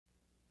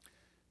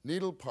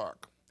Needle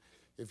Park.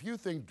 If you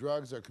think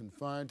drugs are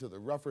confined to the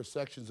rougher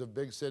sections of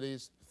big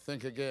cities,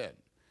 think again.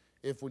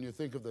 If when you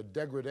think of the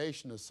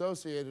degradation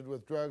associated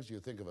with drugs, you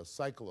think of a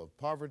cycle of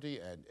poverty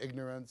and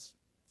ignorance,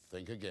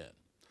 think again.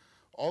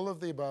 All of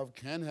the above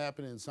can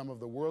happen in some of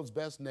the world's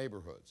best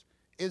neighborhoods,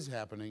 is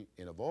happening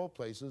in, of all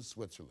places,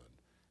 Switzerland,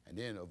 and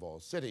in, of all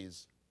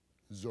cities,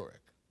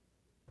 Zurich.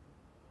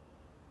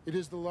 It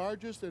is the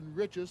largest and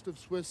richest of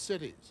Swiss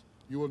cities.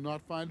 You will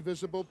not find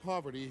visible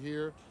poverty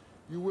here.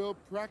 You will,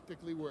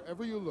 practically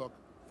wherever you look,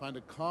 find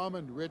a calm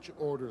and rich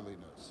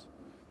orderliness.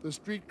 The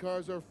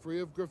streetcars are free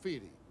of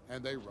graffiti,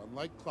 and they run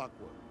like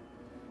clockwork.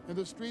 And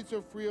the streets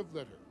are free of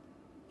litter.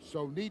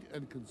 So neat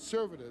and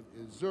conservative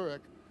is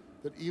Zurich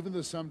that even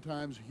the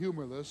sometimes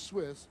humorless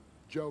Swiss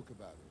joke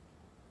about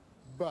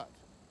it. But,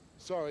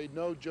 sorry,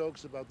 no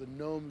jokes about the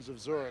gnomes of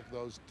Zurich,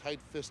 those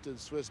tight-fisted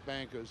Swiss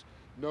bankers.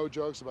 No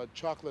jokes about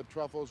chocolate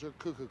truffles or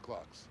cuckoo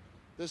clocks.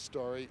 This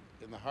story,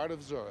 in the heart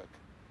of Zurich,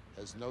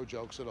 has no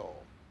jokes at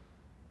all.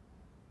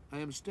 I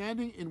am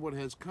standing in what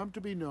has come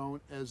to be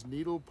known as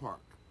Needle Park.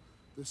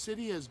 The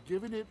city has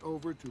given it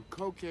over to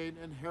cocaine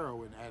and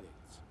heroin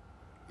addicts.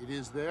 It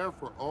is there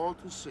for all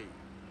to see,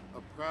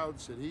 a proud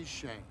city's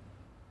shame.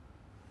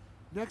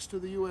 Next to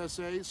the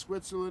USA,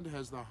 Switzerland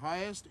has the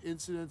highest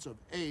incidence of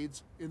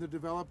AIDS in the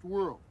developed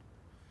world.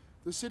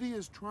 The city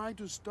is trying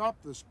to stop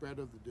the spread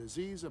of the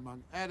disease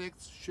among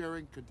addicts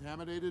sharing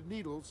contaminated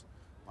needles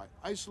by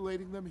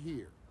isolating them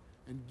here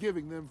and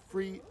giving them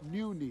free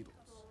new needles.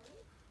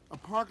 A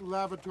park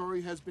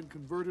lavatory has been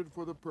converted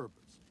for the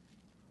purpose.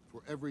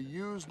 For every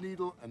used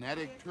needle an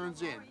addict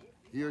turns in,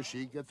 he or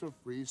she gets a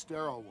free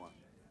sterile one.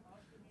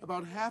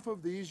 About half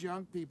of these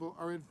young people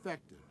are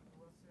infected.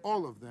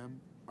 All of them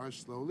are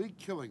slowly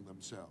killing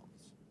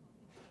themselves.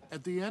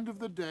 At the end of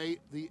the day,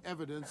 the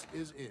evidence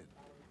is in.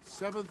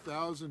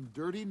 7,000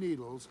 dirty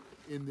needles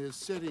in this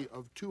city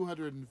of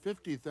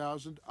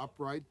 250,000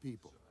 upright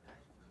people.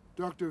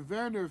 Dr.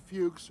 Werner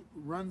Fuchs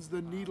runs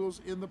the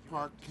Needles in the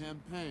Park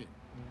campaign.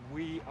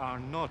 We are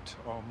not,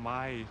 or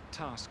my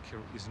task here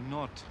is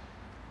not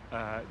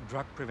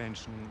drug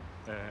prevention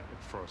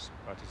at first,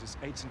 but it is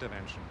AIDS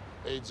intervention.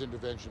 AIDS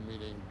intervention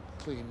meaning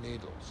clean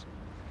needles.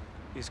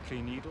 Is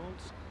clean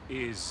needles,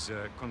 is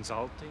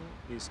consulting,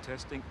 is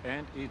testing,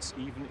 and it's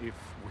even, if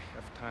we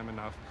have time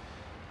enough,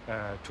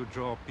 to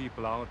draw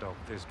people out of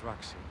this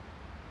drug scene.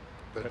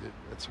 But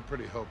it's a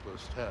pretty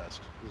hopeless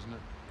task, isn't it?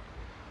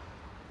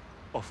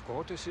 Of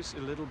course, this is a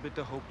little bit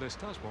a hopeless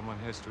task what one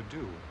has to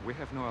do. We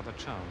have no other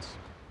chance.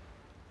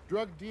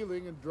 Drug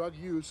dealing and drug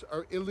use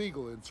are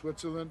illegal in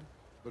Switzerland,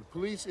 but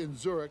police in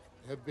Zurich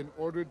have been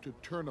ordered to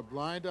turn a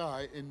blind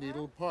eye in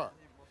Needle Park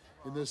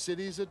in the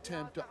city's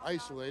attempt to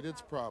isolate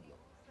its problem.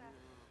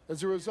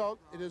 As a result,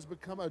 it has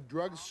become a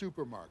drug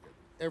supermarket.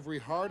 Every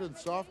hard and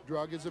soft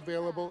drug is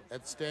available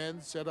at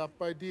stands set up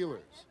by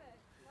dealers.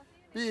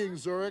 Being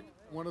Zurich,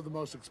 one of the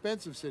most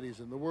expensive cities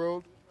in the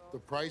world, the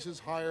price is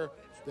higher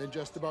than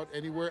just about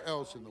anywhere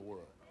else in the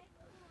world.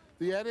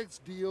 The addicts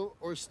deal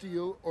or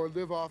steal or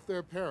live off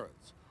their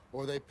parents,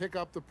 or they pick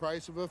up the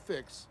price of a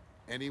fix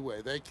any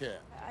way they can.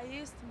 I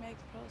used to make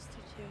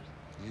prostitute.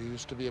 You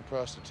used to be a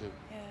prostitute?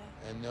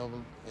 Yeah.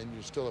 And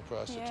you're still a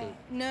prostitute? Yeah.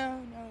 No,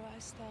 I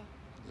stopped.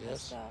 Yes? I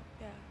stopped,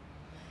 yeah.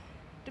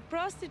 The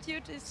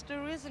prostitute is the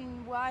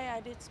reason why I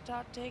did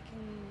start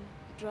taking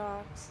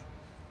drugs.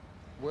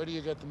 Where do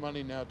you get the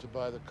money now to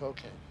buy the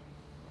cocaine?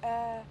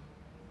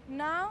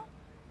 Now,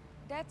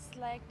 that's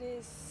like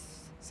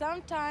this.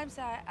 Sometimes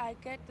I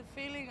get the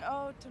feeling,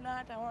 oh,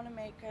 tonight I want to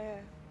make a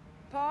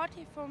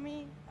party for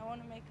me. I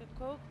want to make a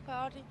coke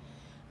party.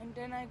 And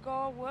then I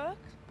go work,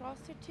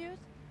 prostitute,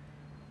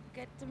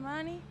 get the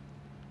money,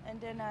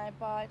 and then I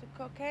buy the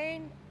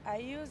cocaine, I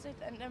use it,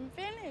 and then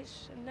finish.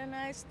 And then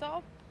I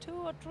stop 2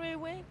 or 3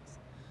 weeks.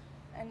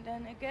 And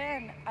then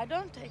again, I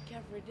don't take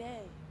every day.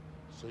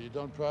 So you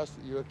don't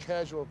prostitute, you're a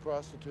casual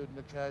prostitute and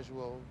a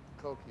casual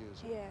coke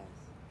user? Yes,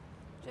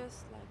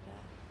 just like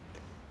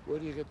that. Where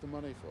do you get the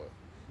money for it?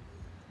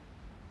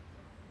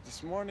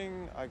 This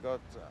morning I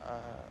got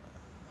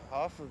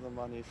half of the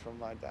money from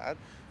my dad,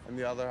 and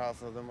the other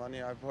half of the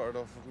money I borrowed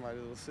off of my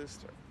little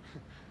sister.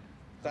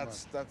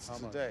 That's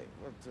today.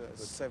 What,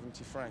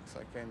 70 francs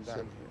I came down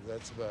here.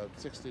 That's about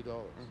 $60.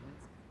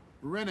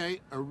 René,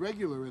 a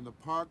regular in the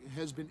park,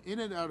 has been in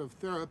and out of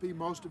therapy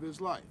most of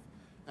his life.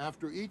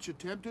 After each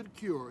attempted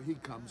cure, he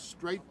comes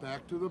straight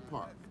back to the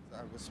park.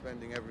 I was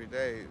spending every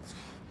day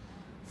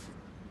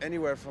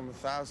anywhere from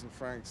 1,000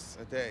 francs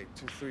a day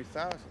to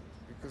 3,000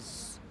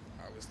 because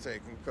I was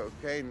taking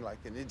cocaine like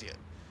an idiot.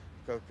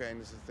 Cocaine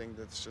is a thing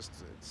that's just,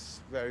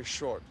 it's very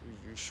short.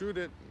 You shoot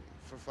it,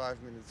 for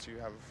 5 minutes you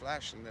have a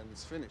flash, and then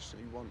it's finished,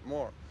 and you want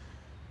more.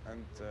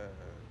 And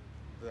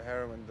the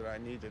heroin that I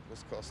needed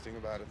was costing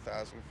about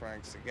 1,000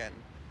 francs again.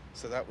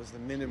 So that was the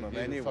minimum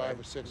anyway. $500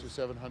 or $600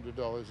 or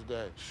 $700 a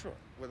day. Sure,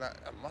 without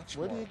much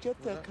Where more. do you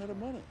get that kind of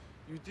money?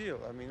 You deal.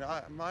 I mean,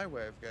 my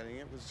way of getting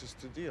it was just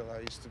to deal. I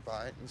used to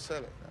buy it and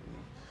sell it. I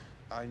mean,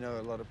 I know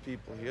a lot of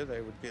people here.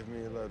 They would give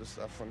me a load of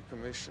stuff on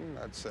commission.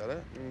 I'd sell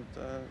it, and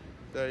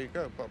there you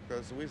go. Pop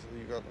goes the weasel.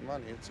 You got the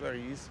money. It's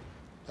very easy.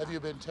 Have you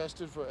been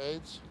tested for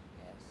AIDS?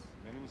 Yes.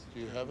 Do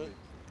you have it?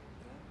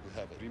 You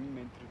have it.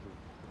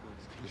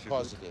 It's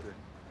positive.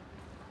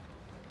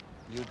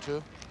 You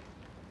too?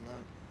 No.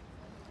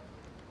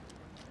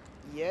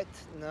 Yet,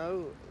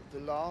 no. The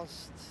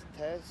last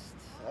test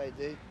I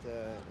did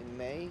in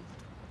May,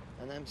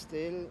 and I'm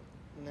still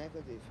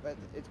negative. But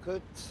it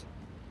could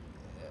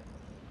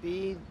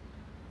be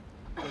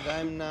that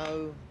I'm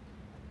now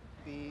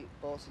be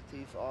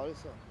positive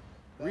also.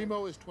 But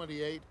Remo is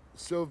 28,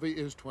 Sylvie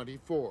is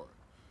 24.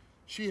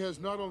 She has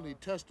not only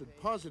tested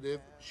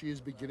positive, she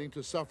is beginning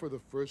to suffer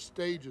the first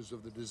stages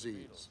of the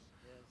disease.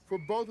 For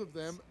both of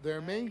them, their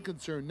main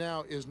concern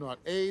now is not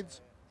AIDS,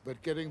 but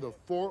getting the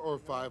 $400 or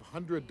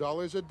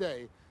 $500 a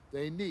day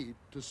they need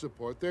to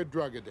support their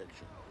drug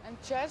addiction. And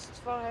just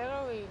for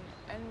heroin,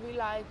 and we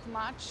like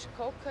much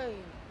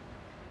cocaine.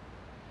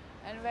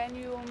 And when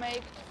you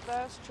make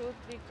first shoot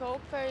with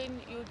cocaine,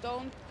 you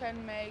don't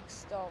can make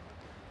stop.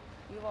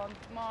 You want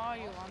more,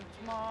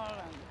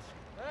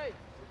 and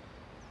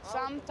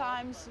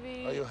sometimes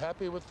we... Are you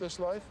happy with this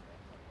life?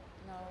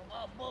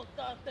 No.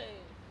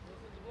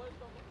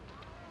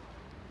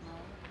 No.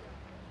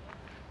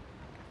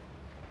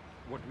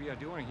 What we are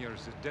doing here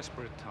is a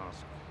desperate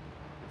task.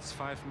 It's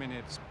 5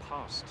 minutes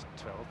past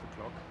 12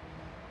 o'clock,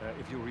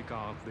 if you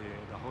regard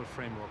the whole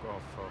framework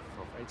of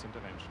AIDS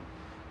intervention.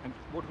 And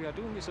what we are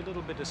doing is a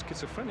little bit a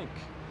schizophrenic.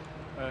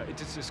 It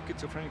is a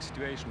schizophrenic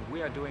situation.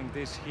 We are doing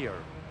this here,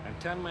 and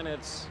 10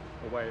 minutes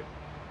away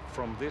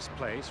from this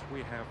place,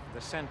 we have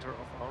the center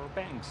of our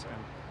banks,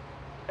 and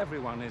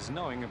everyone is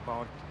knowing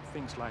about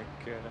things like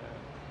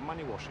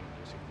money washing,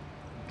 you see.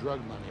 Drug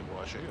money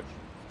washing. Yes,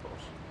 of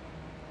course.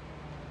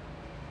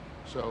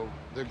 So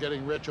they're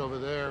getting rich over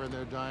there and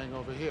they're dying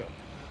over here.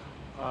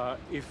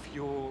 If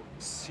you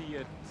see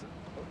it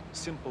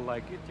simple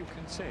like it, you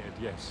can say it,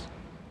 yes.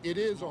 It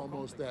is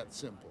almost that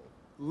simple.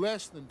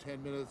 Less than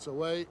 10 minutes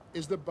away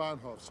is the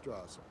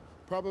Bahnhofstrasse,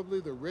 probably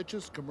the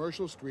richest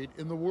commercial street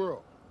in the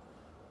world.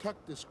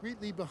 Tucked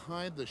discreetly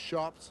behind the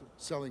shops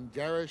selling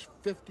garish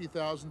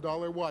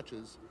 $50,000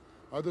 watches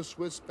are the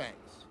Swiss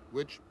banks,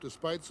 which,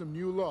 despite some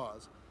new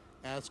laws,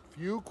 ask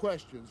few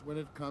questions when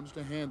it comes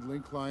to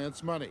handling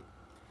clients' money.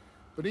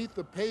 Beneath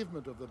the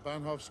pavement of the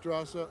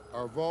Bahnhofstrasse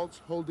are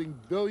vaults holding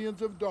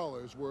billions of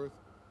dollars worth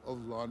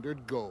of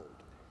laundered gold.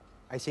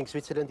 I think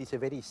Switzerland is a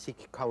very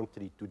sick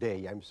country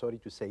today. I'm sorry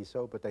to say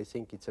so, but I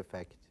think it's a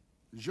fact.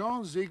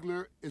 Jean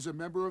Ziegler is a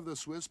member of the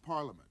Swiss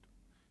parliament.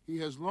 He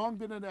has long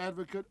been an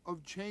advocate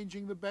of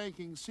changing the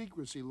banking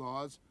secrecy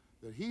laws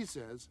that he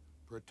says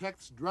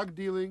protects drug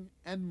dealing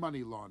and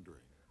money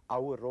laundering.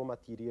 Our raw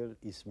material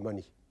is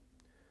money.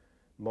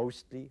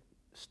 Mostly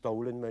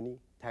stolen money,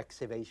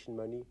 tax evasion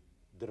money,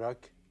 drug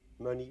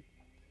money.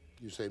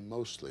 You say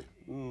mostly?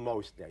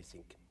 Mostly, I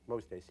think.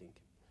 Mostly, I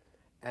think.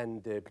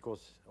 And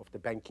because of the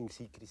banking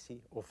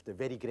secrecy, of the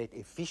very great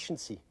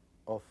efficiency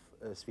of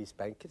Swiss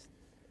bankers.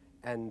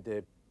 And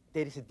there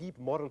is a deep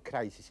moral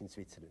crisis in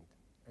Switzerland.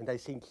 And I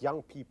think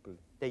young people,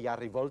 they are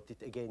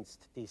revolted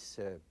against this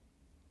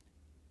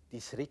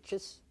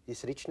richness.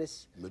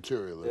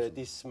 Materialism.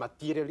 This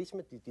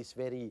materialism, this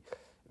very,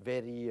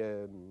 very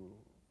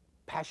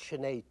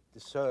passionate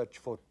search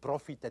for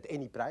profit at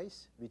any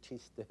price, which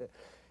is the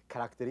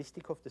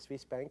characteristic of the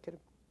Swiss banker.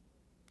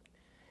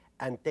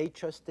 And they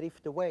just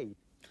drift away.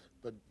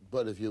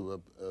 But if you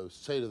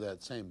say to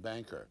that same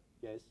banker,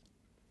 yes,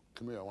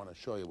 come here, I want to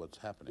show you what's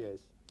happening. yes,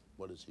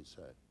 What does he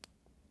say?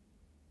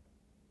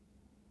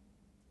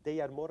 they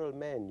are moral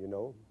men, you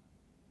know.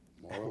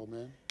 Moral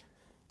man?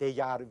 They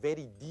are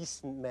very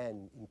decent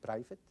men in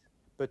private,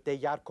 but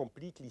they are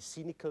completely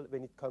cynical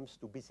when it comes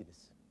to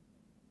business.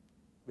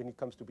 When it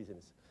comes to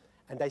business.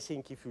 And I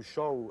think if you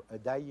show a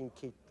dying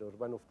kid or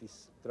one of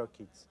these drug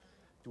kids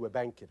to a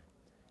banker,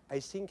 I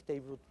think they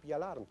would be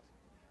alarmed.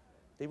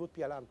 They would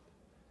be alarmed.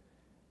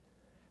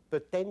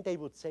 But then they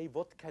would say,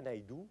 what can I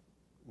do?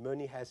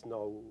 Money has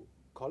no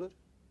color,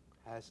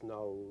 has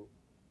no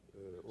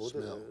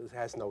odor,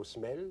 has no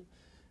smell.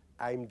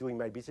 I'm doing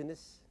my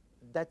business.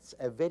 That's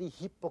a very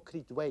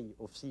hypocrite way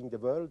of seeing the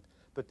world,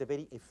 but a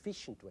very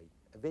efficient way,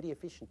 a very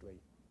efficient way.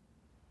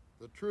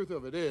 The truth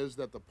of it is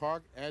that the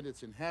park and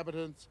its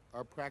inhabitants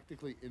are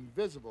practically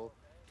invisible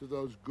to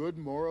those good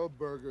moral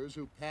burghers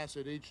who pass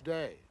it each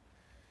day.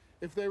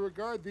 If they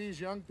regard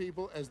these young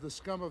people as the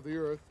scum of the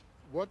earth,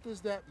 what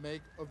does that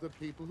make of the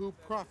people who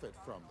profit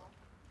from them?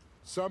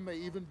 Some may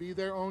even be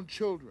their own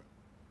children.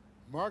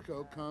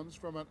 Marco comes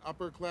from an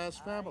upper-class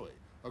family,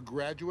 a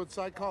graduate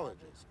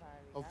psychologist,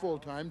 a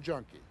full-time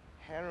junkie.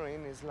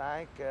 Heroin is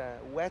like a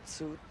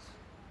wetsuit.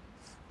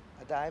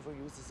 A diver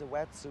uses a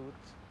wetsuit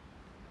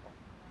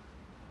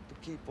to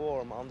keep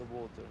warm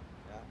underwater.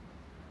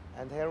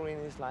 Yeah? And heroin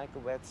is like a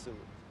wetsuit.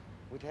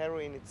 With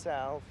heroin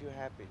itself, you're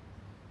happy.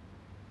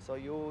 So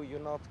you're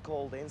not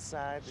cold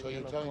inside. So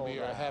you're telling me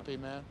you're a happy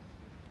man?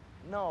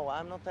 No,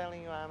 I'm not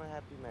telling you I'm a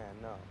happy man,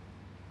 no.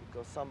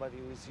 Because somebody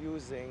who is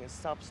using a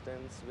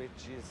substance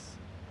which is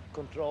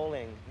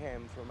controlling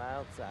him from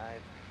outside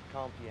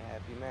can't be a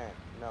happy man,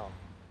 no.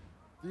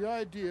 The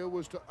idea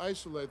was to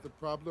isolate the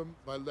problem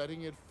by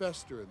letting it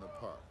fester in the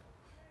park.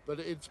 but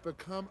it's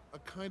become a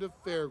kind of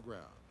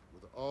fairground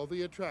with all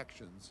the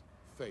attractions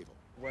fatal.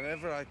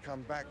 Whenever I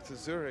come back to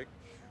Zurich,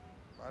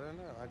 I don't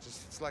know,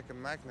 it's like a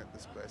magnet,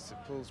 this place. It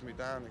pulls me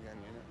down again,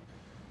 you know.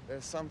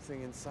 There's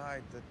something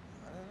inside that,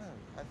 I don't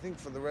know, I think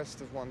for the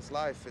rest of one's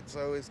life, it's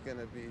always going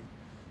to be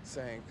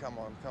saying, come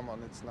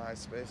on, it's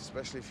nice,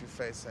 especially if you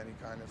face any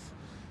kind of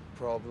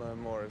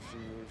problem, or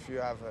if you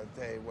have a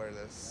day where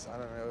there's, I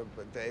don't know,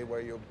 a day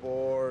where you're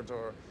bored,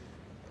 or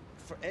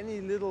for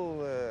any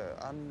little,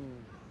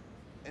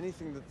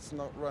 anything that's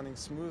not running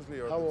smoothly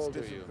or How that's old are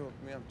you? difficult.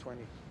 Me, I'm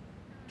 20.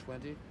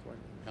 20? 20.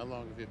 How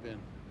long have you been?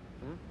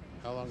 Hmm?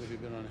 How long have you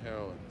been on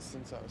heroin?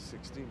 Since I was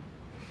 16.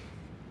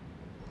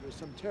 There's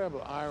some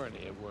terrible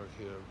irony at work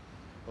here.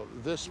 Well,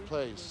 this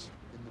place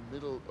in the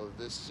middle of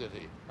this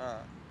city,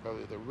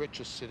 probably the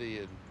richest city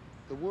in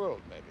the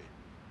world,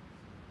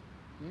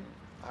 maybe.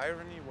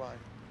 Irony? Why?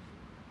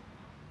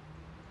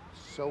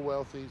 So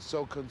wealthy,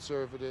 so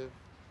conservative,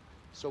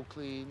 so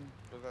clean.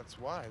 But that's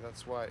why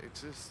it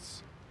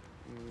exists.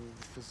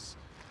 Because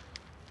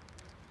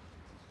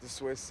the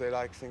Swiss, they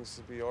like things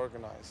to be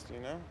organized, you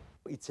know?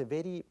 It's a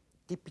very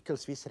typical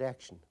Swiss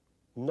reaction.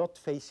 Not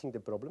facing the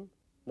problem,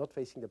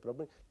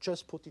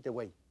 just put it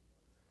away.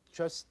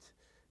 Just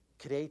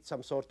create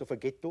some sort of a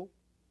ghetto,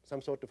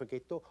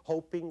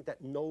 hoping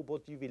that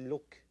nobody will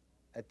look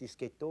at this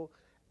ghetto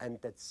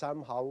and that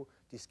somehow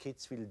these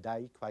kids will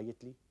die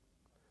quietly,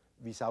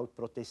 without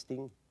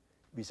protesting,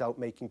 without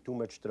making too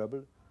much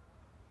trouble.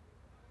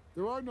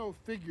 There are no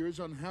figures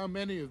on how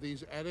many of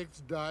these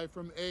addicts die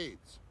from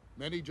AIDS.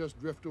 Many just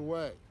drift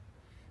away.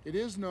 It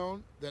is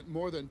known that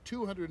more than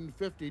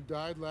 250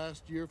 died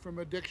last year from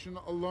addiction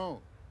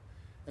alone.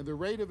 And the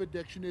rate of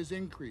addiction is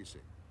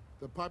increasing.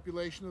 The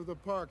population of the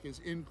park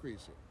is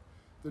increasing.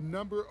 The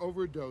number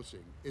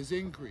overdosing is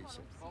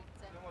increasing.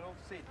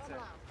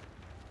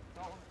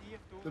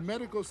 The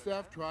medical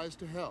staff tries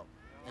to help,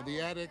 and the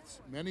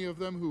addicts, many of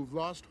them who've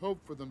lost hope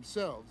for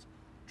themselves,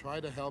 try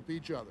to help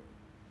each other.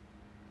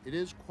 It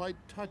is quite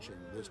touching,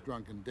 this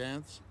drunken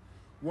dance.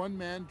 One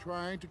man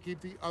trying to keep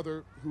the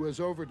other who has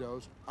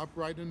overdosed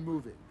upright and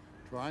moving,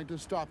 trying to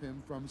stop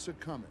him from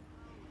succumbing.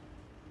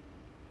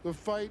 The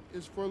fight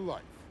is for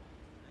life.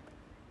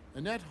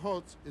 Annette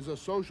Holtz is a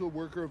social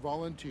worker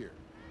volunteer.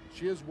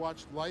 She has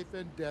watched life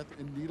and death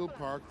in Needle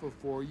Park for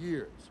 4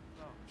 years.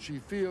 She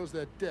feels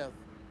that death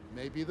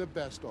may be the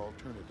best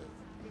alternative.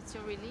 It's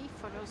a relief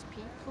for those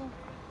people.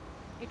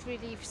 It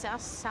relieves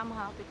us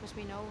somehow because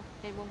we know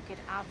they won't get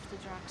out of the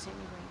drugs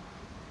anyway.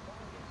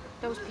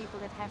 Those people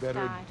that have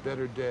died.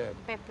 Better dead.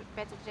 Better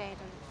dead,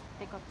 and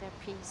they got their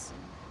peace.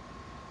 And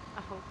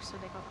I hope so,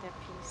 they got their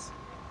peace.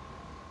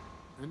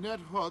 Annette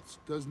Holtz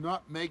does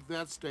not make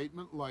that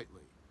statement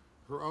lightly.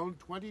 Her own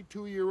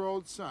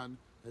 22-year-old son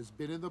has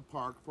been in the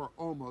park for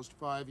almost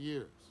 5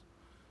 years.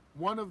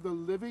 One of the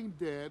living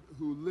dead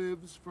who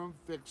lives from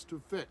fix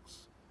to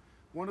fix.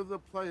 One of the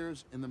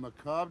players in the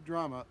macabre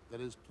drama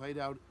that is played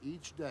out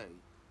each day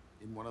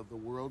in one of the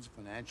world's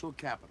financial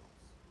capitals.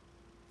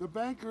 The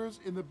bankers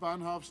in the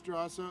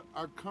Bahnhofstrasse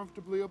are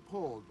comfortably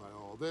appalled by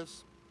all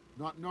this,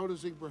 not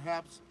noticing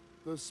perhaps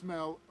the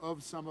smell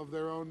of some of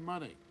their own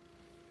money.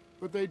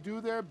 But they do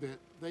their bit.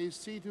 They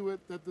see to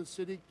it that the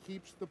city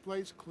keeps the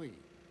place clean.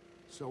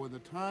 So when the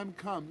time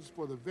comes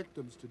for the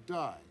victims to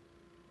die,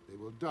 they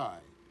will die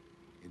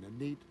in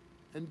a neat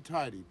and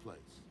tidy place.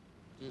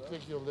 Do you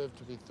think you'll live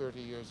to be 30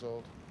 years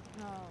old?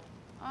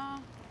 No.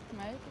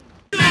 Maybe.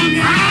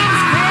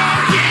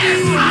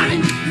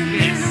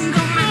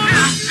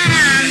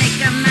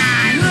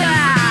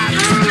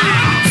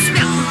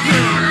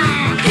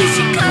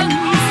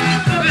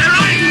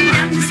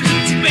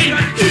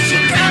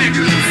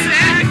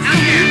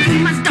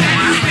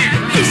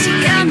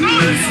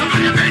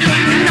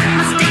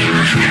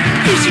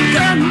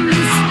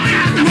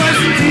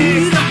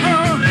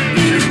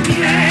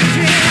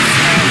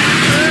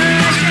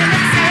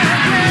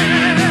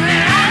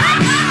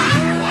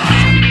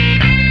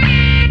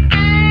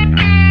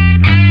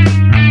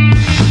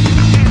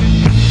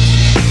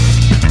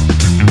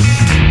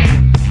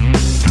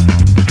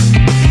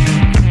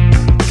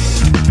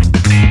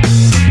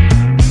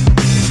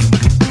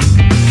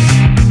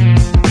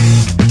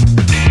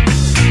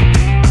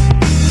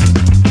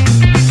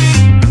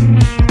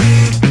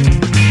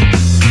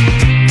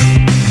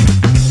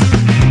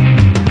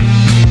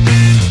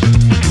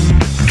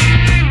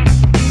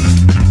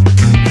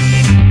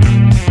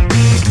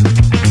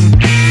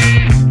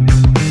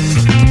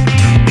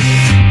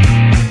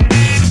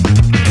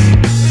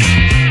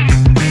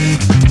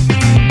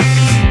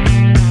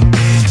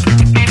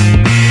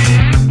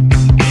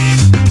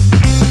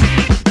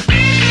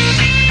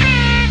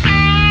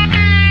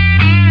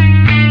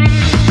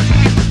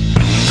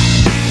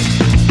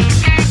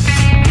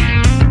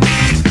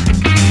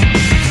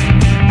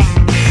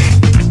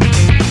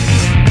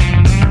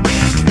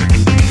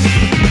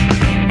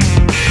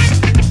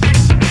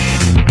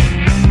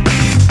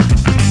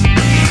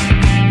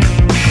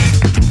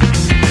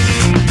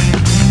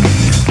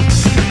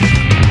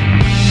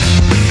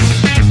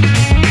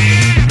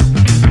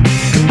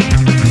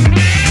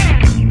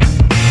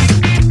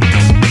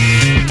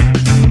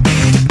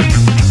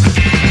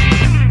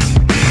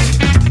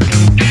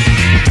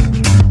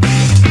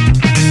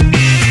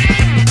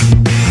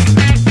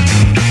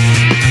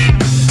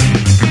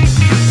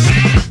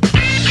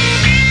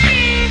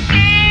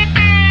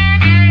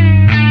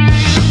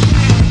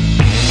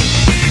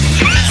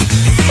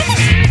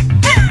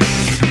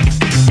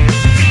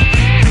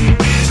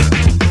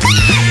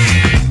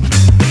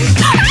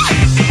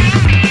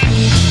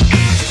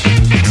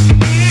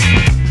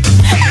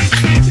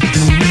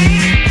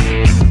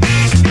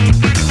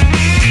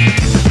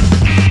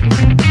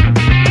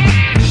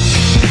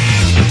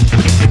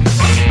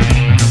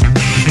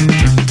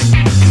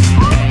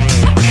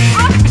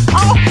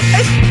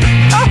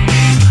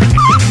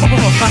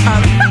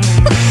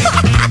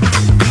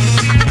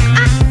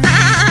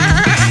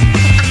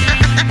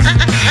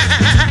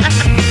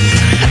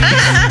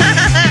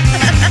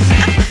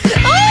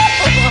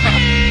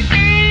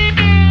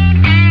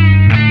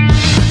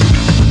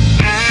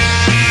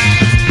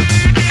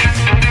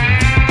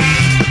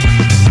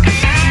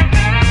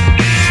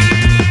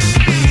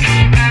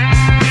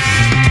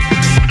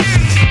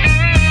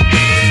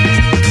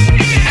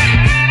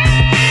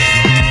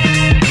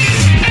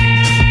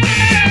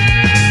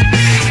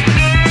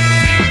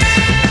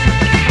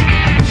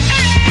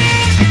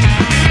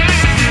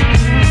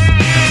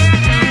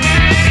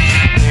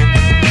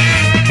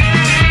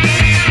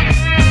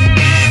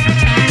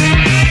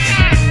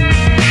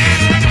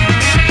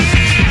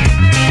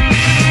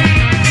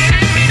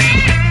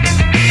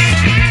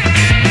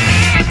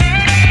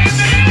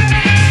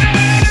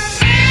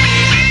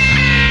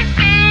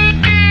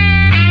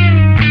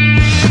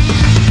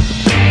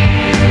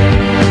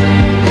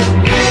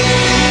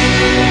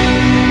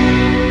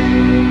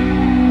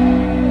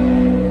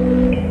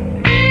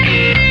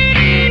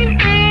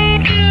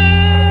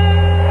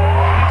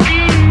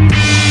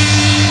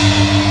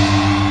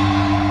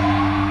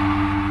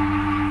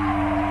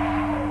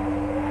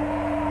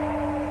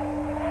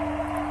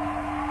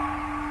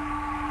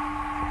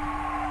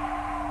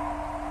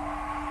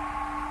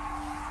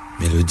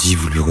 Mélodie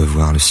voulut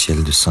revoir le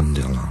ciel de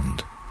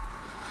Sunderland.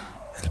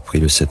 Elle prit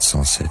le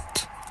 707,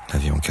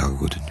 l'avion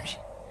cargo de nuit.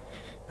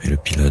 Mais le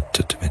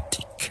pilote te met